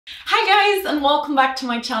Hi guys, and welcome back to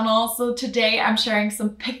my channel. So today I'm sharing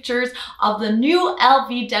some pictures of the new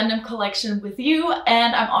LV denim collection with you,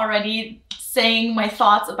 and I'm already saying my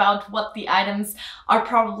thoughts about what the items are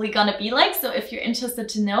probably gonna be like. So if you're interested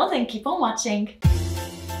to know, then keep on watching.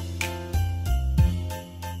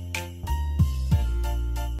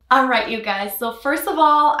 Alright you guys, so first of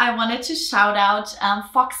all, I wanted to shout out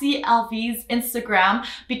Foxy LV's Instagram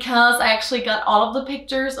because I actually got all of the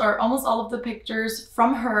pictures, or almost all of the pictures,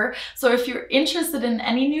 from her. So if you're interested in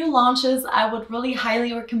any new launches, I would really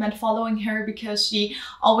highly recommend following her because she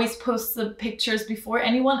always posts the pictures before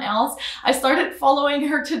anyone else. I started following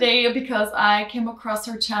her today because I came across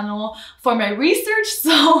her channel for my research,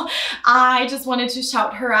 so I just wanted to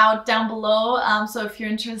shout her out down below. So if you're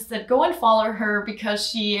interested, go and follow her because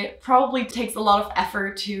she probably takes a lot of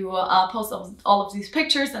effort to post all of these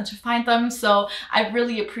pictures and to find them, so I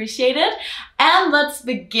really appreciate it. And let's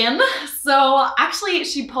begin. So actually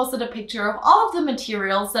she posted a picture of all of the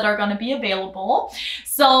materials that are going to be available.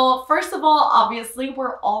 So first of all, obviously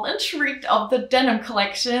we're all intrigued of the denim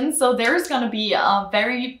collection. So there's going to be a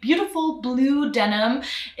very beautiful blue denim.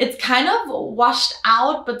 It's kind of washed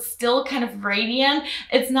out but still kind of radiant.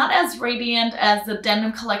 It's not as radiant as the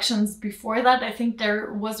denim collections before that. I think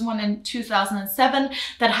there was one in 2007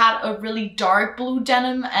 that had a really dark blue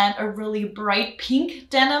denim and a really bright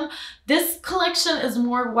pink denim. This collection is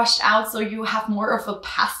more washed out, so you have more of a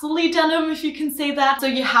pastel-y denim, if you can say that. So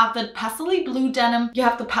you have the pastel-y blue denim, you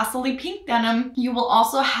have the pastel-y pink denim. You will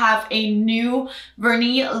also have a new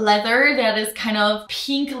vernis leather that is kind of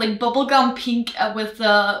pink, like bubblegum pink, with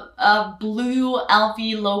the blue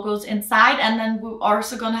LV logos inside. And then we're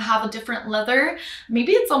also going to have a different leather.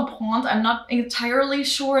 Maybe it's on point, I'm not entirely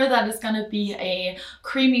sure. That is going to be a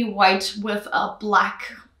creamy white with a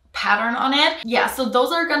black pattern on it. Yeah, so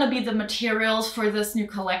those are going to be the materials for this new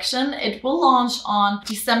collection. It will launch on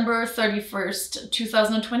December 31st,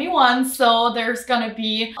 2021. So there's going to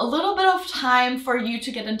be a little bit of time for you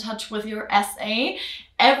to get in touch with your SA.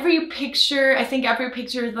 Every picture, I think every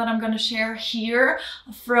picture that I'm going to share here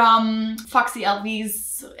from Foxy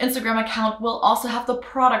LV's Instagram account will also have the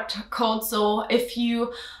product code. So if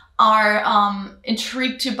you are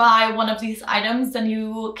intrigued to buy one of these items, then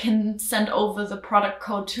you can send over the product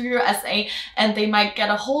code to your SA and they might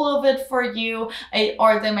get a hold of it for you,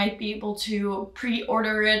 or they might be able to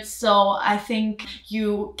pre-order it. So I think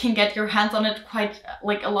you can get your hands on it quite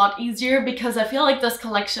like a lot easier, because I feel like this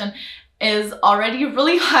collection is already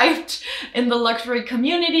really hyped in the luxury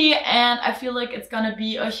community, and I feel like it's gonna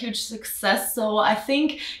be a huge success. So I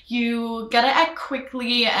think you gotta act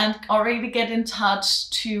quickly and already get in touch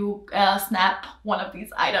to snap one of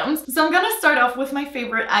these items. So I'm gonna start off with my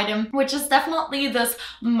favorite item, which is definitely this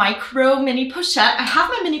micro mini pochette. I have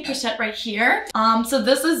my mini pochette right here. So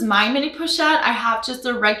this is my mini pochette. I have just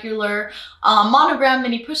a regular monogram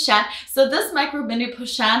mini pochette. So this micro mini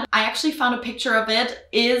pochette, I actually found a picture of it,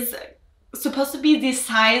 is supposed to be the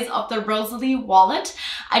size of the Rosalie wallet.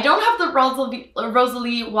 I don't have the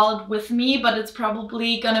Rosalie wallet with me, but it's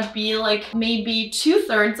probably gonna be like maybe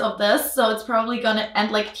 2/3 of this. So it's probably gonna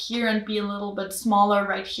end like here and be a little bit smaller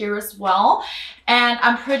right here as well. And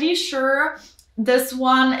I'm pretty sure this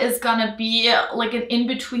one is gonna be like an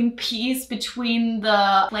in-between piece between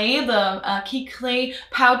the clay, the key clay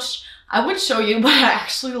pouch. I would show you, but I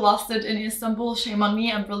actually lost it in Istanbul. Shame on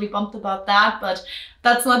me, I'm really bummed about that, but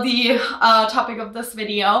that's not the topic of this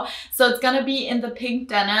video. So it's gonna be in the pink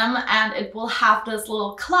denim, and it will have this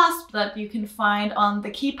little clasp that you can find on the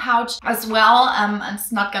key pouch as well. And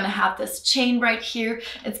it's not gonna have this chain right here.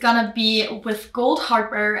 It's gonna be with gold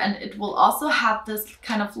hardware, and it will also have this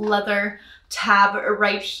kind of leather tab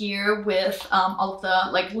right here with all of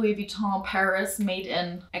the like Louis Vuitton Paris made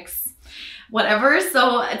in X whatever.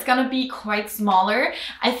 So it's gonna be quite smaller.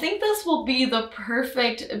 I think this will be the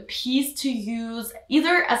perfect piece to use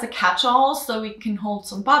either as a catch-all, so we can hold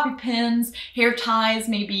some bobby pins, hair ties,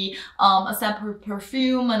 maybe a sample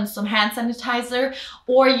perfume and some hand sanitizer,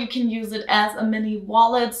 or you can use it as a mini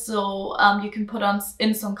wallet. So you can put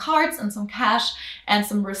in some cards and some cash and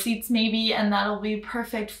some receipts maybe, and that'll be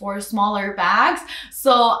perfect for smaller bags.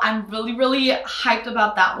 So I'm really hyped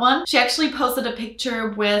about that one. She actually posted a picture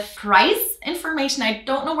with price information. I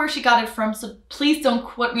don't know where she got it from, so please don't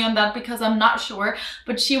quote me on that because I'm not sure,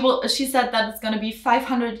 but she said that it's going to be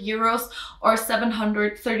 500 euros or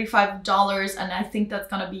 $735, and I think that's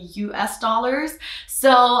going to be US dollars.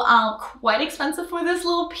 So quite expensive for this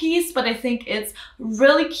little piece, but I think it's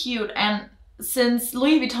really cute. And since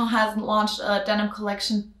Louis Vuitton hasn't launched a denim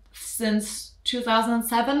collection since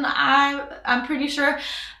 2007, I'm pretty sure.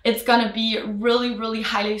 It's gonna be really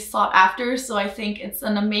highly sought after, so I think it's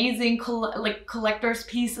an amazing collector's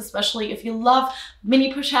piece, especially if you love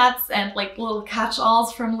mini pochettes and like little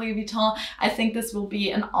catch-alls from Louis Vuitton. I think this will be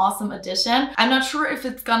an awesome addition. I'm not sure if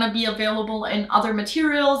it's gonna be available in other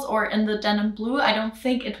materials or in the denim blue. I don't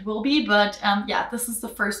think it will be, but yeah, this is the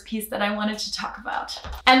first piece that I wanted to talk about.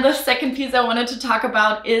 And the second piece I wanted to talk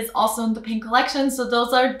about is also in the pink collection. So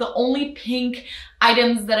those are the only pink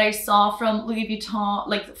items that I saw from Louis Vuitton,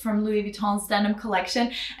 like from Louis Vuitton's denim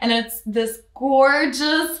collection. And it's this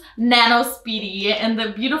gorgeous Nano Speedy in the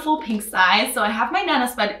beautiful pink size. So I have my Nano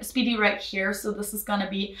Speedy right here. So this is gonna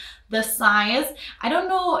be the size. I don't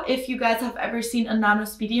know if you guys have ever seen a Nano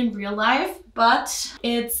Speedy in real life, but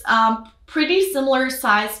it's pretty similar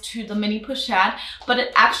size to the mini pochette, but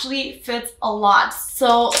it actually fits a lot.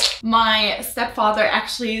 So my stepfather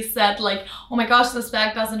actually said like, oh my gosh, this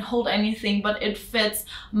bag doesn't hold anything, but it fits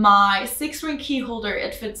my 6-ring key holder,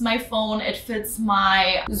 it fits my phone, it fits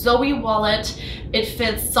my Zoe wallet, it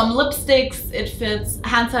fits some lipsticks, it fits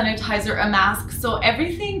hand sanitizer, a mask. So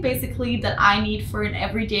everything basically that I need for an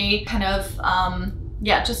everyday kind of,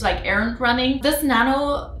 yeah, just like errand running. This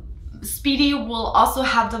Nano Speedy will also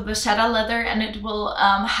have the vachetta leather, and it will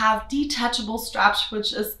have detachable straps,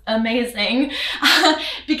 which is amazing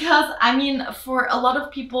because I mean, for a lot of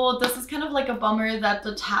people this is kind of like a bummer that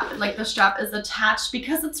the strap is attached,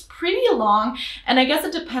 because it's pretty long, and I guess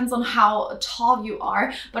it depends on how tall you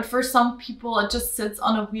are, but for some people it just sits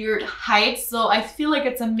on a weird height. So I feel like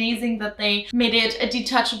it's amazing that they made it a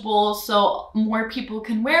detachable so more people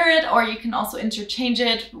can wear it, or you can also interchange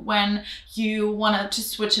it when you want to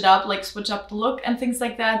switch it up, like switch up the look and things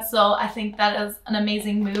like that. So I think that is an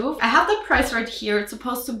amazing move. I have the price right here. It's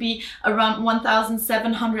supposed to be around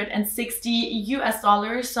 1,760 US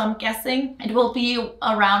dollars. So I'm guessing it will be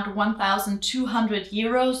around 1,200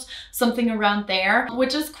 euros, something around there,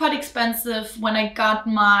 which is quite expensive. When I got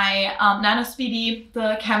my Nano Speedy,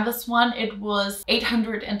 the canvas one, it was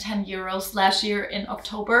 810 euros last year in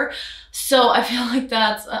October. So I feel like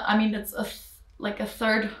that's, I mean, it's like a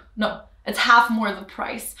third, no, it's half more the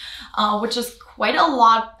price, which is quite a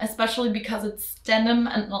lot, especially because it's denim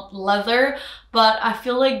and not leather. But I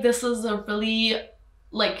feel like this is a really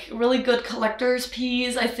good collector's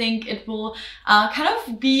piece. I think it will kind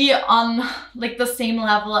of be on like the same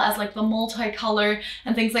level as like the multicolor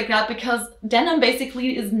and things like that, because denim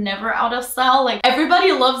basically is never out of style. Like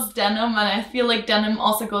everybody loves denim, and I feel like denim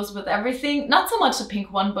also goes with everything. Not so much the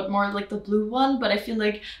pink one, but more like the blue one. But I feel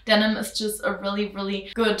like denim is just a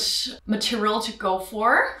really good material to go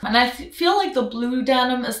for. And I feel like the blue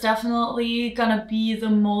denim is definitely gonna be the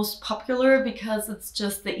most popular because it's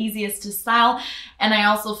just the easiest to style. And I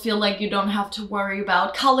also feel like you don't have to worry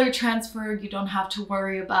about color transfer, you don't have to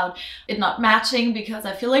worry about it not matching, because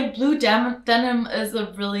I feel like blue denim is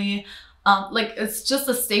a really like it's just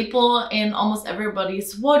a staple in almost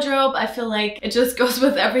everybody's wardrobe. I feel like it just goes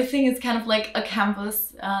with everything. It's kind of like a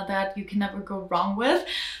canvas that you can never go wrong with.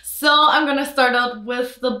 So I'm gonna start out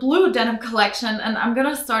with the blue denim collection, and I'm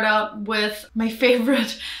gonna start out with my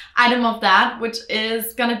favorite item of that, which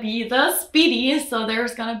is gonna be the Speedy. So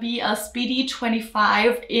there's gonna be a Speedy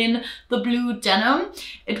 25 in the blue denim.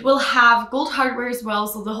 It will have gold hardware as well,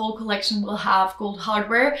 so the whole collection will have gold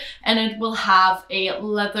hardware, and it will have a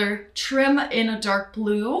leather trim in a dark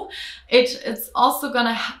blue. It's also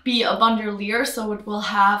gonna be a bandolier, so it will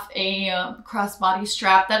have a crossbody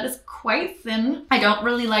strap that is quite thin. I don't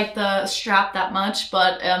really like the strap that much,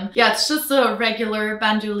 but yeah, it's just a regular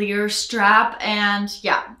bandolier strap. And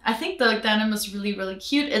yeah, I think the denim is really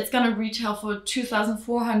cute. It's gonna retail for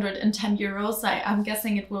 2,410 euros. I'm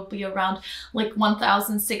guessing it will be around like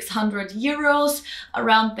 1,600 euros,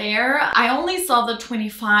 around there. I only saw the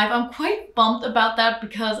 25. I'm quite bummed about that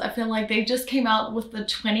because I feel like they just came out with the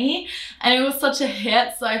 20 and it was such a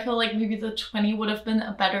hit. So I feel like maybe the 20 would have been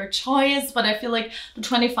a better choice, but I feel like the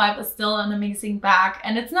 25 is still an amazing bag,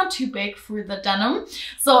 and it's not too big for the denim.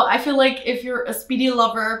 So I feel like if you're a Speedy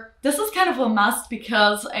lover, this is kind of a must,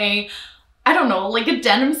 because I don't know, like a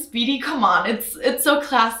denim Speedy, come on, it's so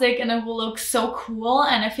classic and it will look so cool.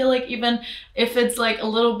 And I feel like even if it's like a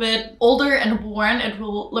little bit older and worn, it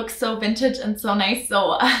will look so vintage and so nice.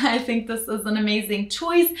 So I think this is an amazing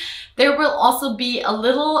choice. There will also be a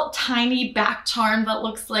little tiny back charm that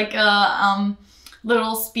looks like a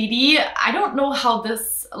little Speedy. I don't know how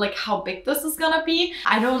big this is gonna be.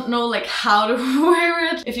 I don't know like how to wear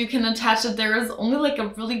it. If you can attach it, there is only like a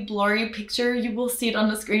really blurry picture. You will see it on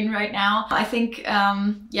the screen right now. I think,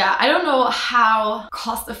 yeah, I don't know how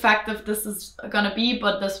cost effective this is gonna be,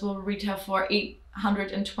 but this will retail for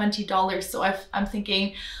 $520. So I'm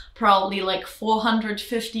thinking probably like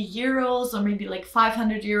 450 euros or maybe like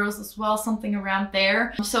 500 euros as well, something around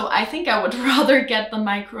there. So I think I would rather get the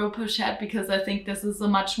micro pochette because I think this is a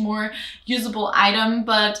much more usable item,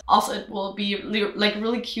 but also it will be like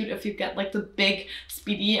really cute if you get like the big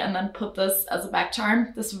Speedy and then put this as a back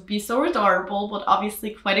charm. This would be so adorable, but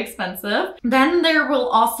obviously quite expensive. Then there will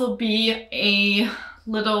also be a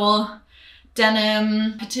little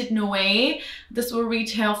denim Petite Noe. This will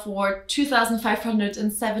retail for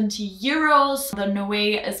 2,570 euros. The Noe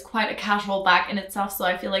is quite a casual bag in itself, so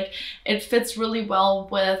I feel like it fits really well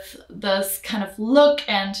with this kind of look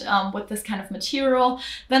and with this kind of material.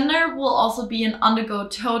 Then there will also be an undergo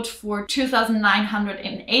tote for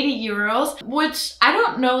 2,980 euros, which I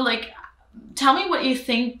don't know, like, tell me what you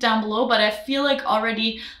think down below, but I feel like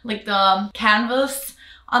already like the canvas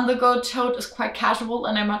undergo tote is quite casual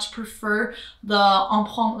and I much prefer the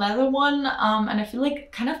empreinte leather one, and I feel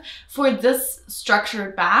like kind of for this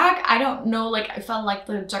structured bag, I don't know, like I felt like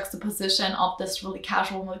the juxtaposition of this really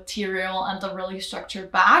casual material and the really structured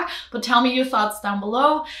bag, but tell me your thoughts down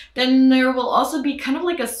below. Then there will also be kind of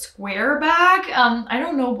like a square bag. I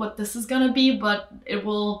don't know what this is gonna be, but it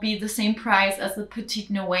will be the same price as the Petite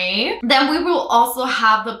Noe. Then we will also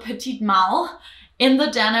have the Petite Malle in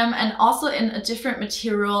the denim and also in a different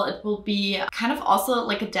material. It will be kind of also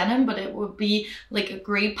like a denim, but it will be like a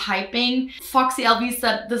gray piping. Foxy LV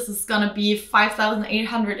said this is gonna be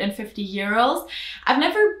 5,850 euros. I've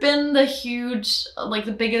never been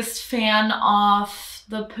the biggest fan of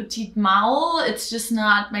the Petite Malle. It's just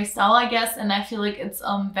not my style, I guess, and I feel like it's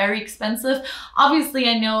very expensive. Obviously,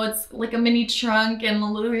 I know it's like a mini trunk and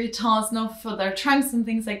Louis Vuitton is known for their trunks and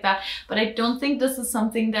things like that, but I don't think this is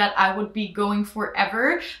something that I would be going for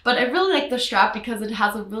ever. But I really like the strap because it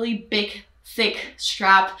has a really big thick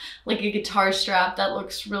strap, like a guitar strap that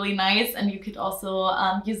looks really nice, and you could also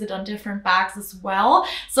use it on different bags as well.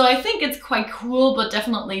 So I think it's quite cool, but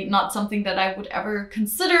definitely not something that I would ever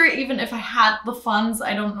consider. Even if I had the funds,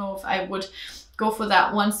 I don't know if I would go for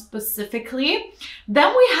that one specifically.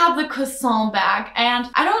 Then we have the croissant bag, and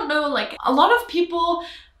I don't know, like a lot of people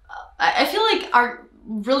I feel like are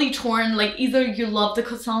really torn. Like either you love the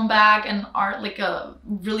croissant bag and are like a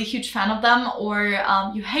really huge fan of them, or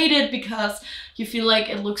you hate it because you feel like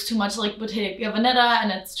it looks too much like Bottega Veneta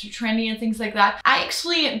and it's too trendy and things like that. I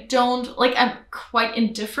actually don't, like, I'm quite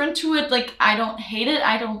indifferent to it. Like I don't hate it,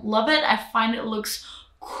 I don't love it, I find it looks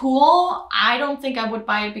cool. I don't think I would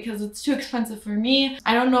buy it because it's too expensive for me.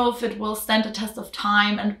 I don't know if it will stand the test of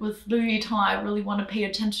time, and with Louis Vuitton I really want to pay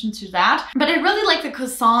attention to that. But I really like the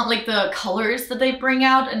croissant, like the colors that they bring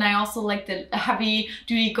out, and I also like the heavy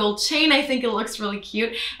duty gold chain. I think it looks really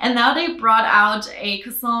cute. And now they brought out a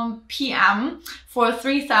croissant PM for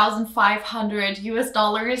 3,500 US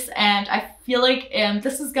dollars, and I feel like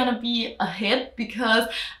this is gonna be a hit because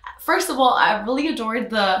first of all, I really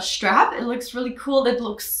adored the strap. It looks really cool. It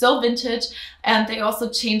looks so vintage. And they also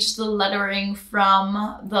changed the lettering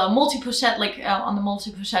from the multi-pochette. Like on the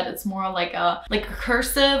multi-pochette, it's more like a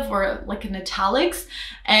cursive or like an italics.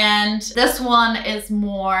 And this one is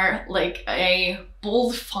more like a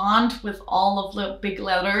bold font with all of the big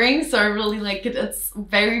lettering. So I really like it. It's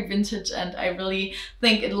very vintage and I really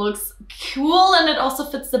think it looks cool, and it also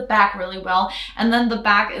fits the bag really well. And then the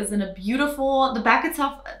bag is in a beautiful, the bag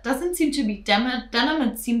itself doesn't seem to be denim.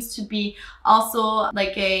 It seems to be also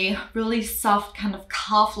like a really soft kind of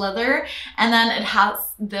calf leather. And then it has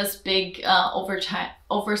this big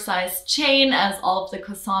oversized chain, as all of the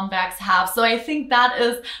croissant bags have. So I think that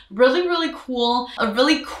is really, really cool. A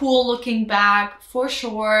really cool looking bag for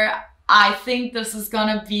sure. I think this is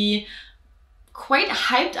gonna be quite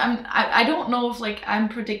hyped. I don't know if like I'm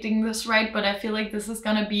predicting this right, but I feel like this is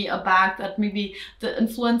gonna be a bag that maybe the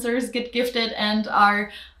influencers get gifted and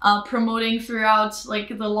are promoting throughout like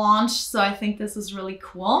the launch. So I think this is really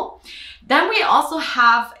cool. Then we also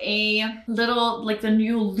have a little, like the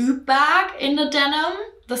new loop bag in the denim.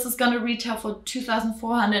 This is gonna retail for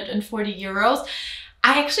 2,440 euros.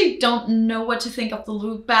 I actually don't know what to think of the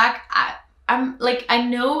loop bag. I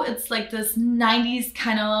know it's like this 90s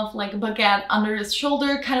kind of like baguette under his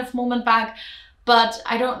shoulder kind of moment bag, but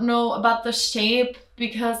I don't know about the shape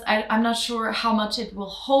because I'm not sure how much it will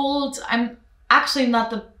hold. I'm actually not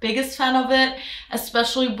the biggest fan of it,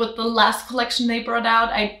 especially with the last collection they brought out.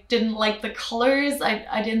 I didn't like the colors.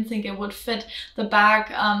 I didn't think it would fit the bag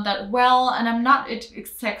that well, and I'm not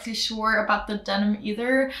exactly sure about the denim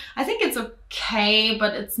either. I think it's okay,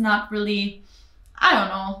 but it's not really, I don't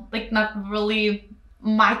know, like not really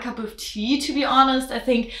my cup of tea, to be honest. I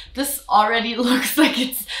think this already looks like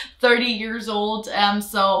it's 30 years old,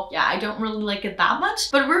 so yeah, I don't really like it that much.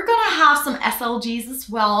 But we're gonna have some SLGs as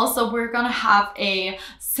well. So we're gonna have a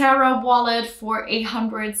Sarah wallet for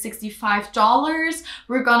 $865.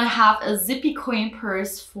 We're gonna have a zippy coin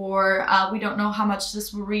purse for we don't know how much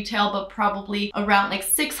this will retail, but probably around like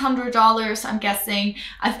 $600, I'm guessing.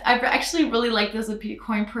 I actually really like the zippy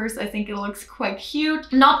coin purse. I think it looks quite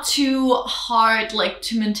cute, not too hard like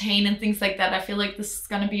to maintain and things like that. I feel like this is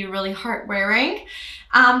gonna be really hard wearing.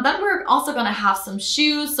 Then we're also gonna have some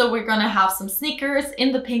shoes. So we're gonna have some sneakers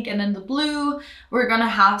in the pink and in the blue. We're gonna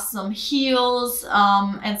have some heels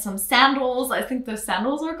and some sandals. I think the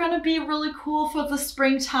sandals are gonna be really cool for the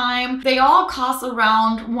springtime. They all cost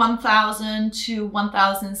around $1,000 to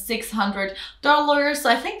 $1,600. So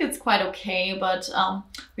I think it's quite okay, but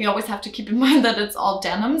we always have to keep in mind that it's all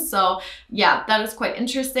denim. So yeah, that is quite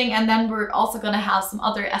interesting. And then we're also gonna have some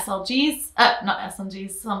other SLGs, not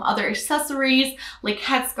SLGs, some other accessories like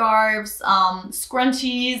headscarves,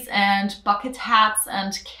 scrunchies, and bucket hats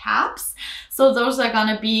and caps. So those are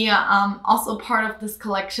gonna be also part of this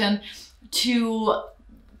collection to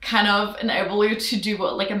kind of enable you to do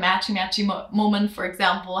like a matchy moment. For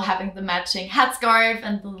example, having the matching headscarf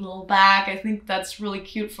and the little bag. I think that's really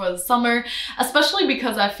cute for the summer, especially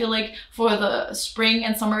because I feel like for the spring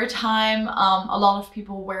and summertime, a lot of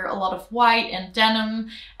people wear a lot of white and denim,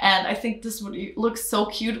 and I think this would look so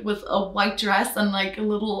cute with a white dress and like a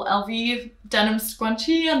little LV denim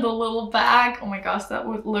scrunchie and the little bag. Oh my gosh, that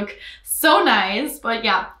would look so nice. But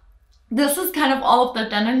yeah, this is kind of all of the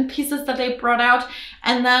denim pieces that they brought out.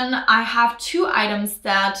 And then I have two items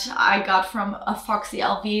that I got from a Foxy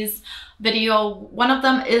LV's video. One of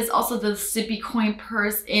them is also the zippy coin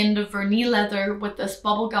purse in the vernis leather with this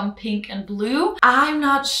bubblegum pink and blue. I'm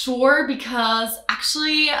not sure because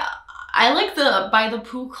actually I like the By the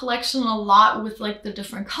Pool collection a lot with like the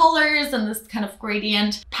different colors and this kind of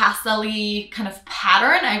gradient pastel-y kind of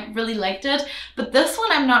pattern. I really liked it. But this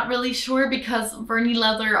one I'm not really sure because vernis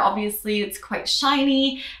leather, obviously it's quite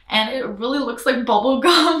shiny and it really looks like bubble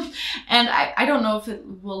gum. And I don't know if it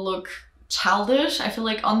will look childish. I feel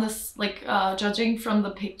like on this, like judging from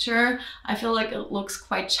the picture, I feel like it looks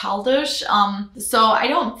quite childish. So I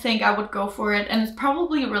don't think I would go for it, and it's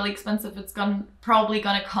probably really expensive. It's probably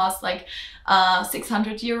gonna cost like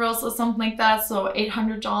 600 euros or something like that, so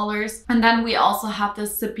 $800. And then we also have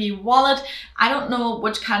this zippy wallet. I don't know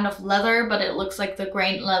which kind of leather, but it looks like the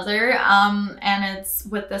grain leather, and it's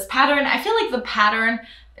with this pattern. I feel like the pattern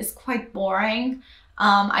is quite boring.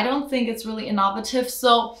 I don't think it's really innovative.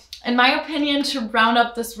 So in my opinion, to round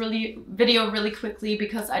up this video really quickly,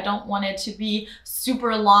 because I don't want it to be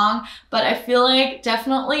super long, but I feel like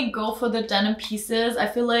definitely go for the denim pieces. I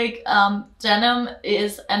feel like denim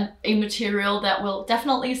is a material that will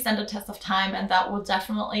definitely stand the test of time, and that will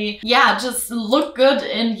definitely, yeah, just look good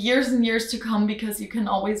in years and years to come, because you can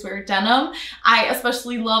always wear denim. I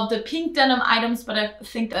especially love the pink denim items, but I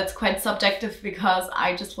think that's quite subjective because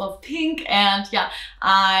I just love pink. And yeah,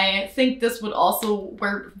 I think this would also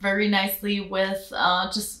work very nicely with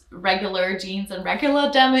just regular jeans and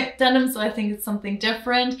regular denim, so I think it's something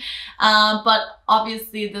different. But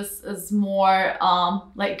obviously this is more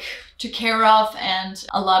like took care of and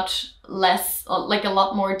a lot less, like a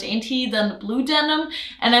lot more dainty than the blue denim.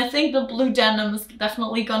 And I think the blue denim is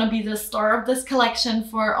definitely gonna be the star of this collection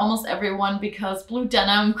for almost everyone, because blue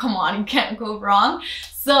denim, come on, you can't go wrong.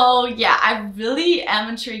 So yeah, I really am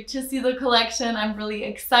intrigued to see the collection. I'm really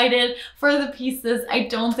excited for the pieces. I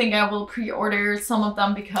don't think I will pre-order some of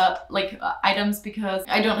them because items, because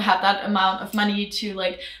I don't have that amount of money to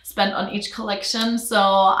like spend on each collection. So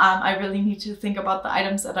I really need to think about the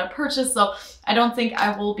items that I purchase. So I don't think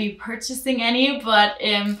I will be purchasing any, but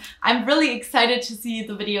I'm really excited to see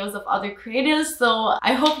the videos of other creators. So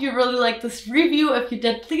I hope you really liked this review. If you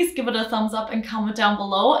did, please give it a thumbs up and comment down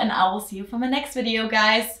below, and I will see you for my next video,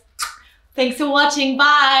 guys. Thanks for watching.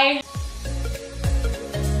 Bye!